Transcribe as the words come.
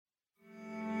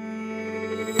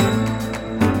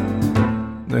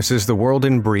This is The World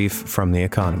in Brief from The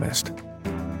Economist.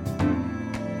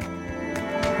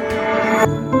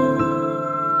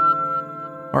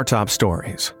 Our top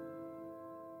stories.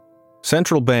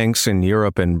 Central banks in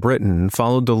Europe and Britain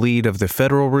followed the lead of the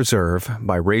Federal Reserve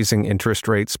by raising interest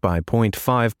rates by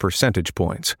 0.5 percentage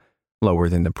points, lower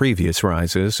than the previous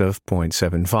rises of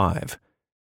 0.75.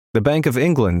 The Bank of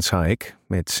England's hike,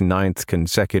 its ninth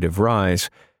consecutive rise,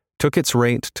 took its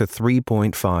rate to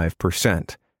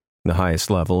 3.5%, the highest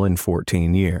level in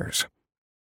 14 years.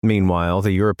 Meanwhile,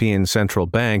 the European Central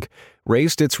Bank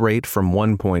raised its rate from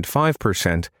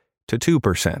 1.5% to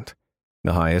 2%,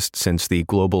 the highest since the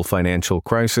global financial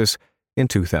crisis in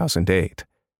 2008.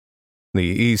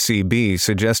 The ECB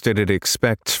suggested it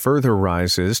expects further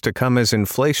rises to come as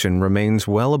inflation remains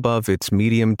well above its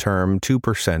medium-term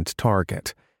 2%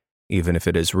 target, even if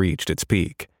it has reached its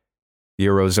peak.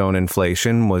 Eurozone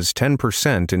inflation was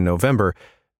 10% in November,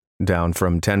 down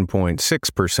from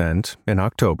 10.6% in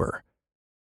October.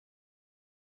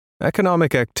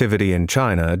 Economic activity in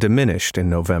China diminished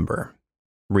in November.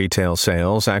 Retail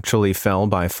sales actually fell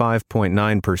by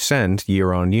 5.9%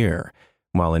 year-on-year,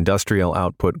 while industrial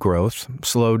output growth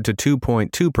slowed to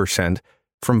 2.2%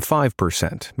 from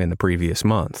 5% in the previous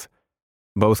month.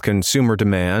 Both consumer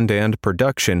demand and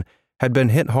production had been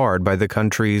hit hard by the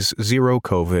country's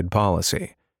zero-COVID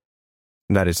policy.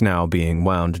 That is now being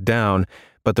wound down,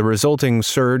 but the resulting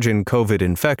surge in COVID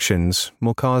infections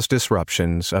will cause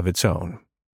disruptions of its own.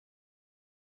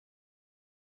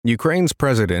 Ukraine's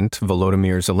President,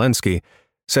 Volodymyr Zelensky,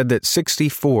 said that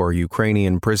 64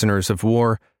 Ukrainian prisoners of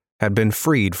war had been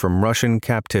freed from Russian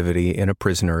captivity in a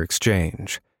prisoner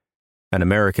exchange. An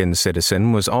American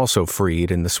citizen was also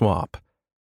freed in the swap.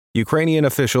 Ukrainian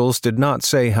officials did not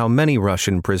say how many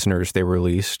Russian prisoners they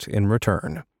released in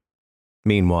return.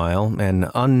 Meanwhile, an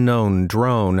unknown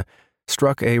drone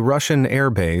struck a Russian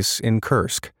airbase in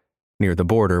Kursk, near the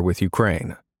border with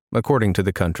Ukraine, according to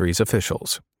the country's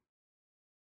officials.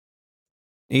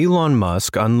 Elon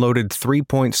Musk unloaded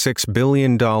 $3.6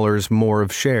 billion more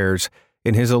of shares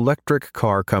in his electric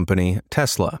car company,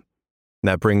 Tesla.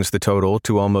 That brings the total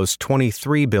to almost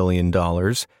 $23 billion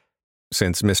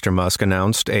since Mr. Musk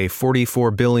announced a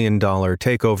 $44 billion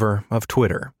takeover of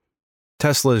Twitter.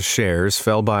 Tesla's shares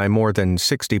fell by more than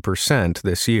 60%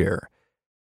 this year.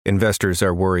 Investors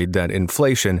are worried that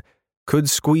inflation could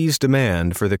squeeze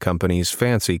demand for the company's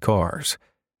fancy cars,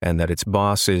 and that its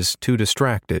boss is too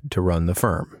distracted to run the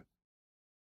firm.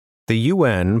 The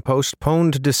UN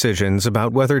postponed decisions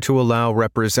about whether to allow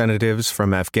representatives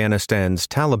from Afghanistan's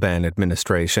Taliban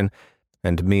administration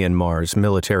and Myanmar's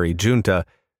military junta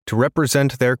to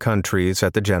represent their countries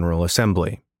at the General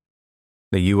Assembly.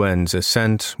 The UN's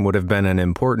assent would have been an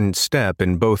important step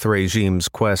in both regimes'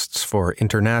 quests for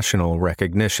international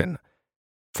recognition.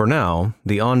 For now,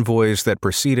 the envoys that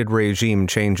preceded regime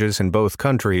changes in both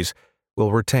countries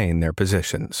will retain their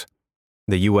positions.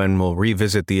 The UN will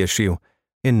revisit the issue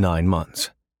in 9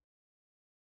 months.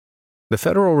 The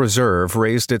Federal Reserve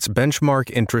raised its benchmark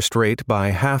interest rate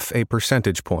by 0.5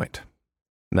 percentage point.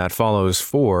 That follows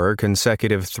 4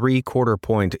 consecutive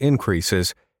 3/4-point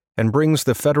increases and brings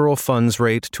the federal funds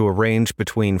rate to a range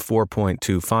between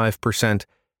 4.25%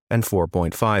 and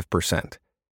 4.5%,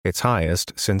 its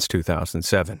highest since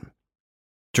 2007.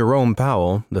 Jerome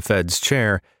Powell, the Fed's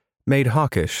chair, made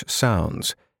hawkish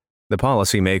sounds. The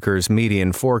policymakers'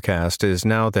 median forecast is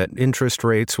now that interest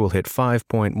rates will hit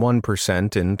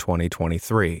 5.1% in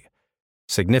 2023,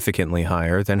 significantly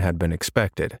higher than had been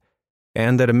expected,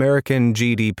 and that American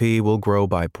GDP will grow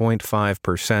by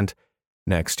 0.5%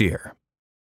 next year.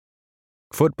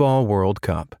 Football World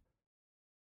Cup.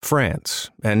 France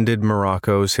ended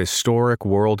Morocco's historic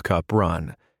World Cup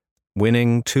run,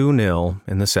 winning 2-0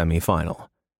 in the semifinal.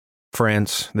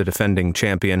 France, the defending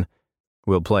champion,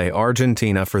 will play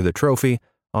Argentina for the trophy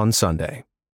on Sunday.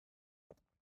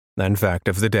 And fact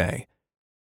of the day: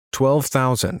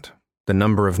 12,000, the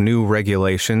number of new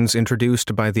regulations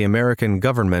introduced by the American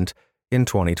government in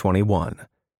 2021,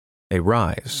 a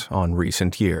rise on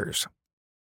recent years.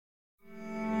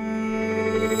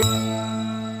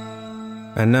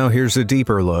 And now here's a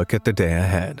deeper look at the day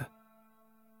ahead.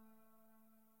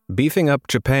 Beefing up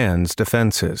Japan's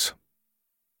defenses.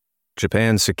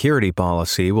 Japan's security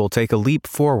policy will take a leap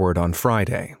forward on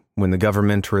Friday when the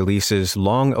government releases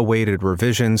long-awaited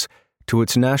revisions to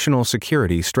its national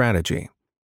security strategy.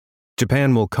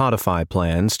 Japan will codify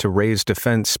plans to raise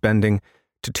defense spending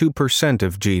to 2%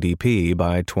 of GDP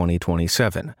by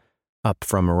 2027, up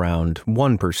from around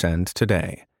 1%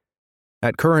 today.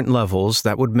 At current levels,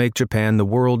 that would make Japan the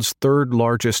world's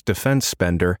third-largest defense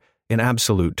spender in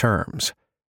absolute terms.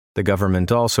 The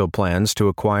government also plans to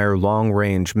acquire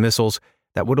long-range missiles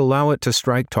that would allow it to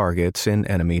strike targets in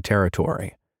enemy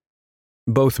territory.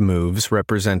 Both moves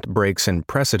represent breaks in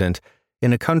precedent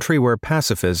in a country where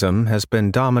pacifism has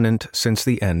been dominant since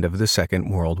the end of the Second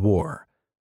World War.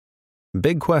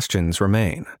 Big questions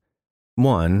remain.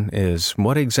 One is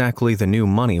what exactly the new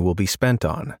money will be spent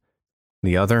on.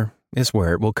 The other is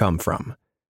where it will come from.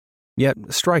 Yet,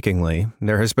 strikingly,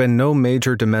 there has been no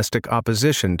major domestic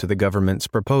opposition to the government's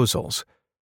proposals.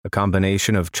 A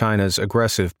combination of China's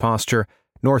aggressive posture,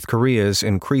 North Korea's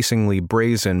increasingly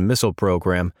brazen missile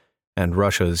program, and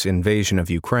Russia's invasion of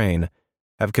Ukraine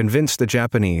have convinced the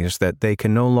Japanese that they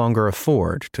can no longer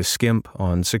afford to skimp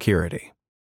on security.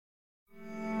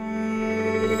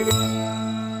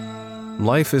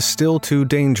 Life is still too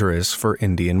dangerous for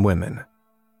Indian women.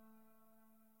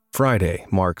 Friday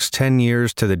marks 10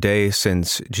 years to the day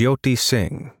since Jyoti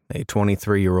Singh, a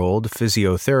 23-year-old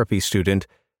physiotherapy student,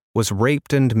 was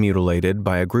raped and mutilated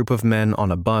by a group of men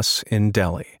on a bus in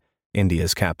Delhi,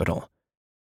 India's capital.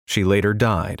 She later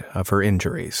died of her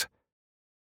injuries.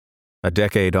 A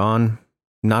decade on,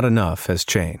 not enough has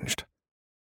changed.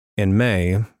 In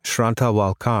May, Shraddha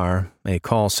Walkar, a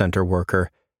call center worker,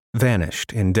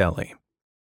 vanished in Delhi.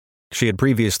 She had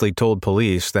previously told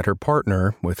police that her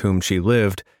partner, with whom she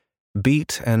lived,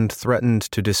 beat and threatened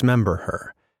to dismember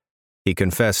her. He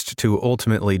confessed to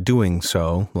ultimately doing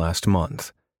so last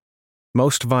month.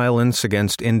 Most violence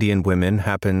against Indian women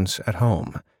happens at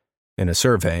home. In a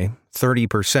survey,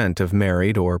 30% of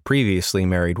married or previously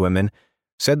married women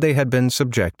said they had been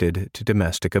subjected to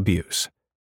domestic abuse.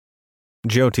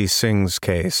 Jyoti Singh's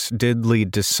case did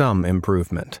lead to some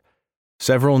improvement.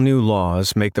 Several new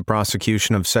laws make the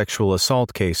prosecution of sexual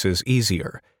assault cases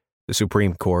easier. The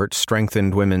Supreme Court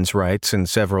strengthened women's rights in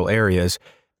several areas,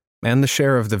 and the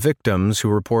share of the victims who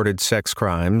reported sex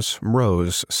crimes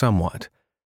rose somewhat.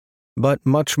 But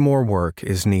much more work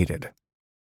is needed.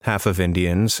 Half of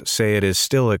Indians say it is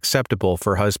still acceptable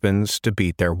for husbands to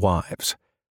beat their wives.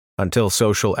 Until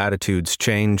social attitudes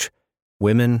change,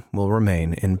 women will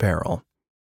remain in peril.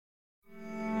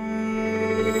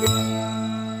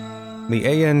 The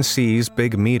ANC's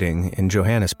big meeting in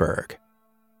Johannesburg.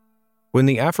 When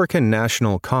the African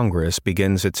National Congress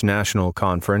begins its national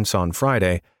conference on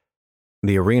Friday,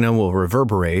 the arena will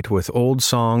reverberate with old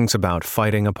songs about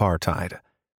fighting apartheid.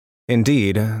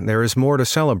 Indeed, there is more to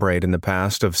celebrate in the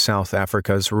past of South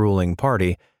Africa's ruling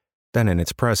party than in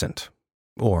its present,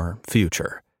 or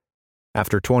future.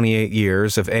 After 28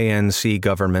 years of ANC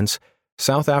governments,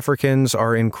 South Africans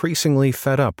are increasingly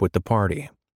fed up with the party,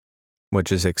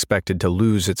 which is expected to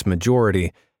lose its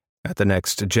majority at the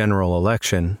next general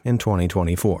election in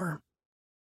 2024.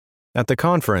 At the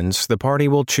conference, the party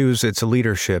will choose its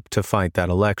leadership to fight that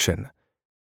election.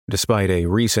 Despite a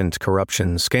recent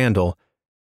corruption scandal,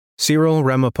 Cyril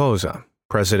Ramaphosa,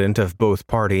 president of both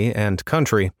party and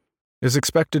country, is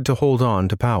expected to hold on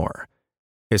to power.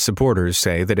 His supporters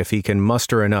say that if he can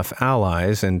muster enough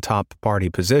allies in top party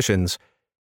positions,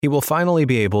 he will finally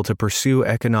be able to pursue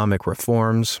economic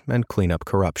reforms and clean up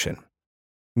corruption.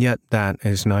 Yet that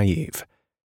is naive.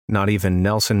 Not even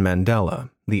Nelson Mandela,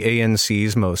 the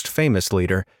ANC's most famous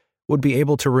leader, would be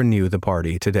able to renew the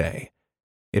party today.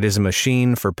 It is a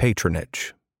machine for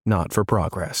patronage, not for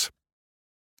progress.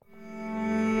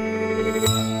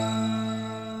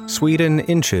 Sweden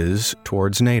inches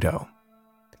towards NATO.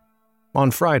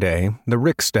 On Friday, the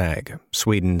Riksdag,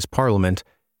 Sweden's parliament,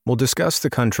 will discuss the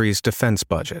country's defense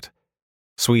budget.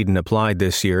 Sweden applied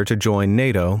this year to join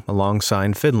NATO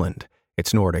alongside Finland,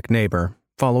 its Nordic neighbor,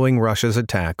 following Russia's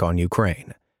attack on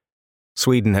Ukraine.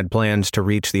 Sweden had planned to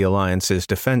reach the alliance's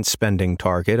defense spending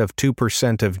target of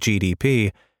 2% of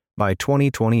GDP by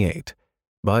 2028,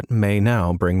 but may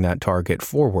now bring that target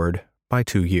forward by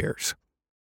 2 years.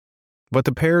 But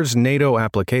the pair's NATO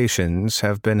applications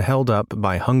have been held up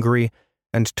by Hungary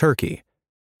and Turkey,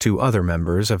 two other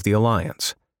members of the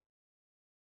alliance.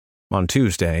 On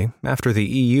Tuesday, after the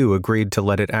EU agreed to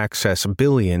let it access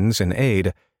billions in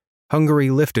aid, Hungary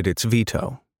lifted its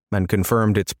veto and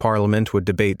confirmed its parliament would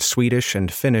debate Swedish and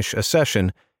Finnish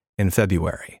accession in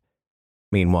February.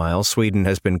 Meanwhile, Sweden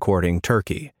has been courting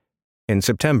Turkey. In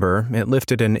September, it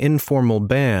lifted an informal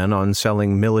ban on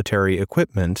selling military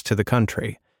equipment to the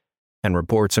country, and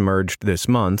reports emerged this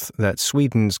month that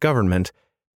Sweden's government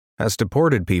has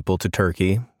deported people to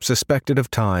Turkey suspected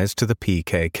of ties to the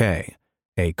PKK,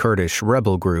 a Kurdish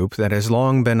rebel group that has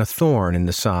long been a thorn in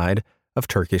the side of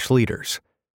Turkish leaders.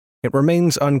 It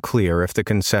remains unclear if the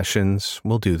concessions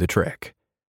will do the trick.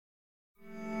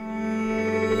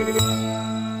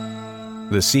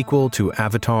 The sequel to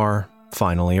Avatar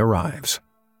finally arrives.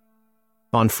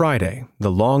 On Friday,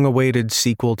 the long-awaited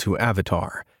sequel to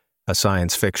Avatar, a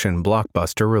science fiction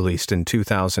blockbuster released in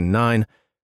 2009,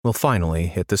 will finally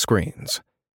hit the screens.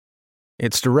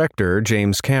 Its director,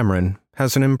 James Cameron,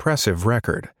 has an impressive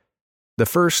record. The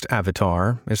first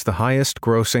Avatar is the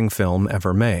highest-grossing film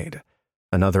ever made.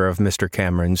 Another of Mr.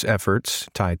 Cameron's efforts,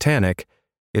 Titanic,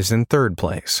 is in third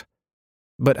place.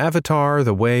 But Avatar: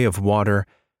 The Way of Water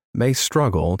may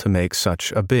struggle to make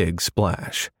such a big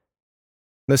splash.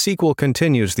 The sequel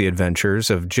continues the adventures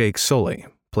of Jake Sully,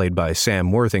 played by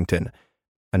Sam Worthington,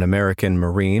 an American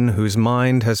Marine whose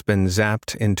mind has been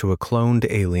zapped into a cloned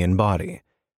alien body.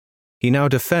 He now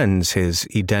defends his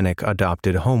Edenic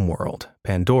adopted homeworld,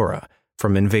 Pandora,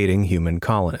 from invading human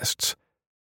colonists.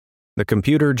 The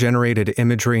computer-generated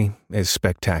imagery is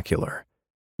spectacular,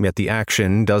 yet the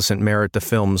action doesn't merit the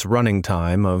film's running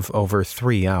time of over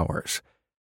 3 hours.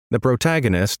 The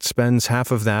protagonist spends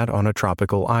half of that on a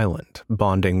tropical island,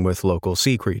 bonding with local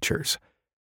sea creatures.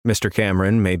 Mr.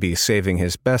 Cameron may be saving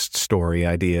his best story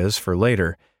ideas for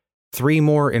later. 3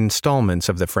 more installments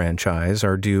of the franchise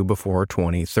are due before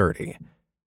 2030.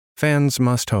 Fans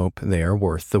must hope they are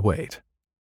worth the wait.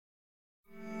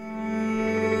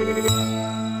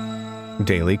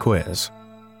 Daily Quiz.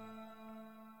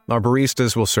 Our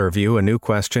baristas will serve you a new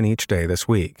question each day this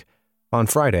week. On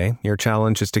Friday, your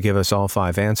challenge is to give us all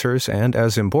 5 answers and,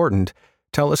 as important,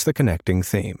 tell us the connecting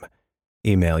theme.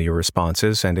 Email your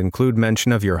responses and include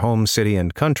mention of your home city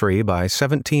and country by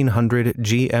 1700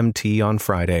 GMT on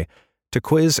Friday to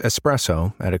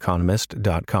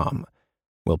quizespresso@economist.com.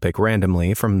 We'll pick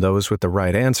randomly from those with the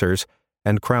right answers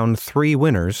and crown 3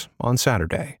 winners on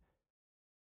Saturday.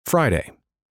 Friday.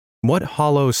 What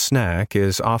hollow snack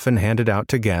is often handed out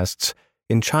to guests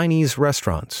in Chinese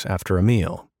restaurants after a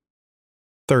meal?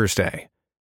 Thursday.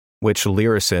 Which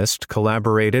lyricist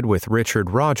collaborated with Richard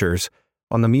Rodgers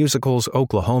on the musicals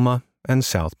Oklahoma and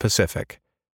South Pacific?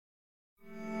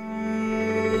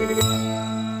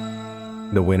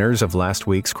 The winners of last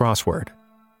week's crossword.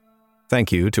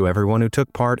 Thank you to everyone who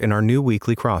took part in our new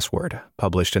weekly crossword,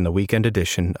 published in the weekend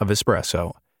edition of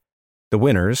Espresso. The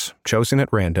winners, chosen at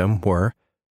random, were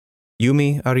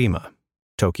Yumi Arima,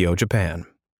 Tokyo, Japan;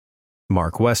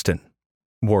 Mark Weston,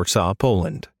 Warsaw,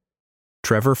 Poland;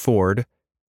 Trevor Ford,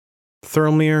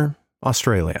 Thirlmere,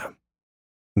 Australia.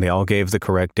 They all gave the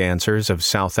correct answers of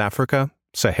South Africa,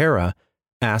 Sahara,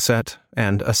 Asset,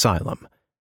 and Asylum.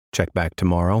 Check back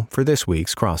tomorrow for this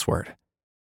week's crossword.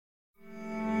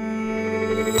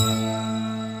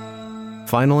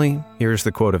 Finally, here's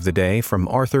the quote of the day from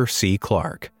Arthur C.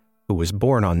 Clarke, who was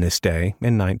born on this day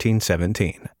in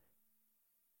 1917.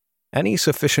 Any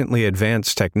sufficiently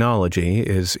advanced technology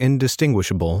is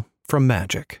indistinguishable from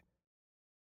magic.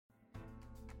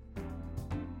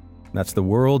 That's the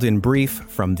world in brief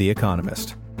from The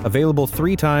Economist, available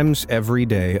 3 times every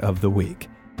day of the week.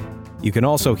 You can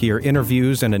also hear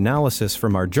interviews and analysis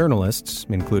from our journalists,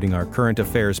 including our current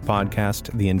affairs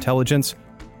podcast, The Intelligence,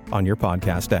 on your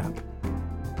podcast app.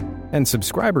 And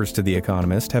subscribers to The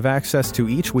Economist have access to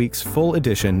each week's full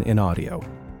edition in audio.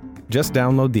 Just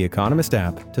download the Economist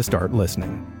app to start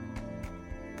listening.